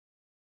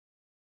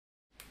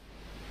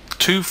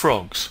Two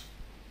Frogs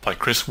by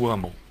Chris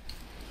Wormel.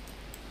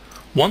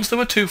 Once there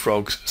were two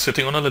frogs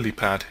sitting on a lily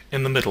pad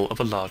in the middle of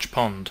a large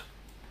pond.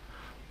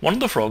 One of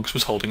the frogs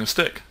was holding a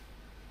stick.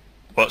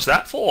 "What's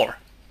that for?"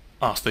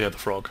 asked the other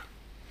frog.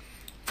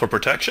 "For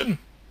protection,"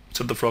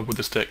 said the frog with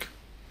the stick.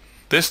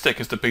 "This stick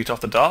is to beat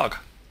off the dog."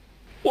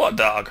 "What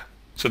dog?"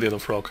 said the other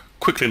frog,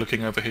 quickly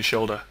looking over his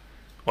shoulder.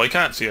 "I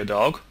can't see a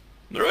dog.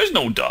 There is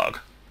no dog."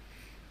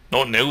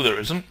 "Not now there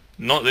isn't.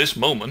 Not at this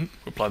moment,"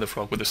 replied the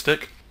frog with the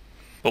stick.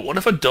 "But what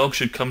if a dog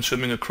should come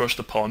swimming across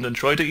the pond and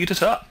try to eat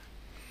us up?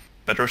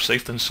 Better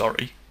safe than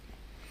sorry."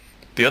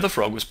 The other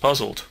frog was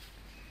puzzled.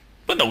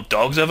 "But no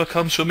dogs ever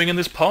come swimming in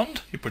this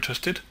pond," he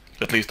protested.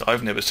 "At least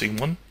I've never seen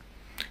one.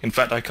 In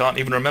fact, I can't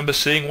even remember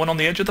seeing one on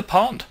the edge of the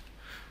pond.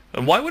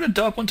 And why would a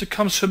dog want to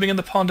come swimming in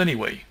the pond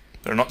anyway?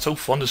 They're not so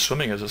fond of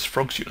swimming as us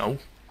frogs, you know."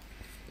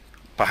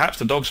 "Perhaps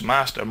the dog's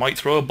master might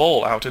throw a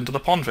ball out into the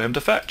pond for him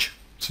to fetch,"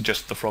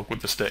 suggested the frog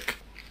with the stick.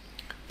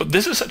 "But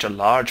this is such a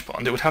large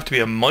pond, it would have to be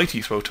a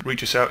mighty throw to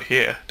reach us out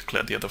here,"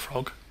 declared the other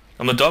frog.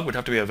 "And the dog would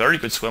have to be a very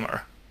good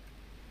swimmer."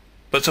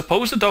 "But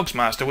suppose the dog's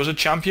master was a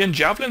champion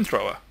javelin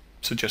thrower,"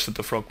 suggested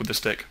the frog with the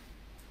stick.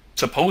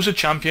 "Suppose a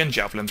champion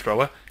javelin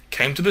thrower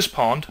came to this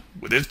pond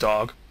with his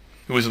dog,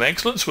 who was an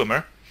excellent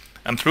swimmer,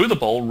 and threw the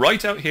ball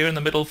right out here in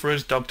the middle for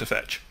his dog to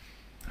fetch.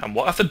 And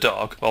what if the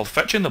dog, while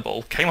fetching the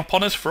ball, came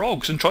upon his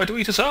frogs and tried to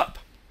eat us up?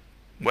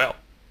 Well,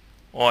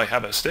 I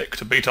have a stick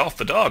to beat off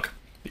the dog."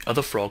 The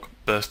other frog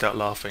burst out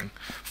laughing.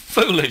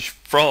 "Foolish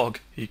frog,"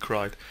 he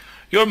cried.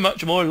 "You're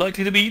much more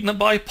likely to be eaten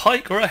by a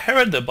pike or a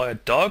heron than by a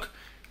dog.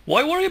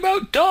 Why worry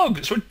about dogs?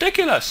 It's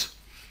ridiculous."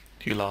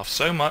 He laughed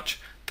so much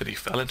that he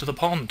fell into the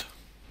pond.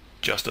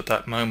 Just at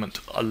that moment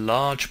a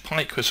large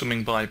pike was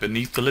swimming by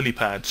beneath the lily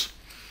pads.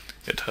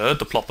 It heard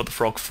the plop of the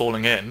frog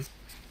falling in.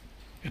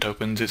 It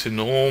opened its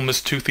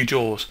enormous toothy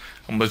jaws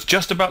and was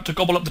just about to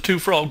gobble up the two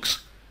frogs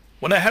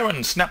when a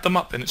heron snapped them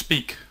up in its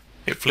beak.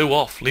 It flew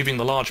off, leaving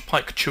the large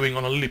pike chewing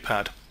on a lily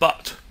pad,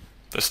 but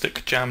the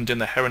stick jammed in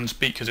the heron's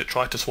beak as it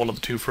tried to swallow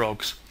the two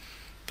frogs.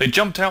 They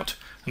jumped out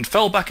and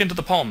fell back into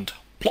the pond.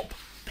 Plop,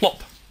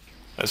 plop.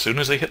 As soon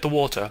as they hit the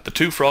water, the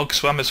two frogs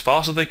swam as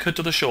fast as they could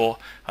to the shore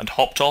and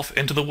hopped off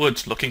into the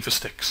woods looking for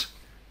sticks.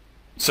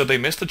 So they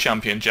missed the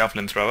champion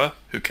javelin thrower,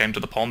 who came to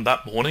the pond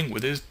that morning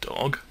with his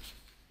dog.